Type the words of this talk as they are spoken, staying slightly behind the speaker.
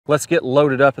Let's get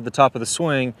loaded up at the top of the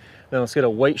swing. Then let's get a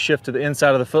weight shift to the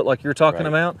inside of the foot like you're talking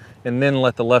about, and then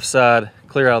let the left side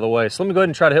clear out of the way. So let me go ahead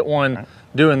and try to hit one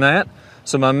doing that.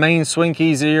 So my main swing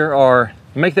keys here are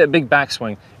make that big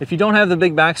backswing. If you don't have the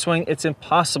big backswing, it's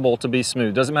impossible to be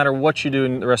smooth. Doesn't matter what you do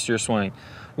in the rest of your swing.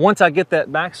 Once I get that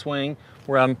backswing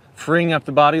where I'm freeing up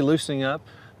the body, loosening up,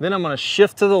 then I'm gonna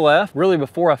shift to the left. Really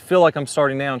before I feel like I'm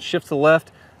starting down, shift to the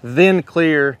left, then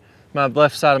clear my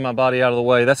left side of my body out of the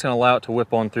way. That's gonna allow it to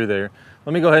whip on through there.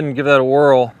 Let me go ahead and give that a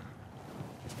whirl.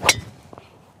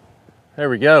 There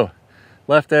we go.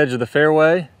 Left edge of the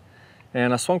fairway.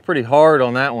 And I swung pretty hard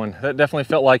on that one. That definitely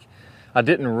felt like I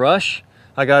didn't rush.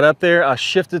 I got up there, I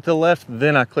shifted to the left,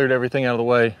 then I cleared everything out of the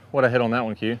way. What'd I hit on that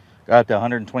one, Q? Got up to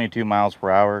 122 miles per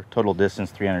hour, total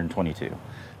distance 322.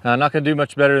 I'm not gonna do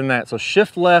much better than that. So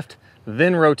shift left,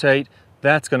 then rotate.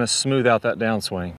 That's gonna smooth out that downswing.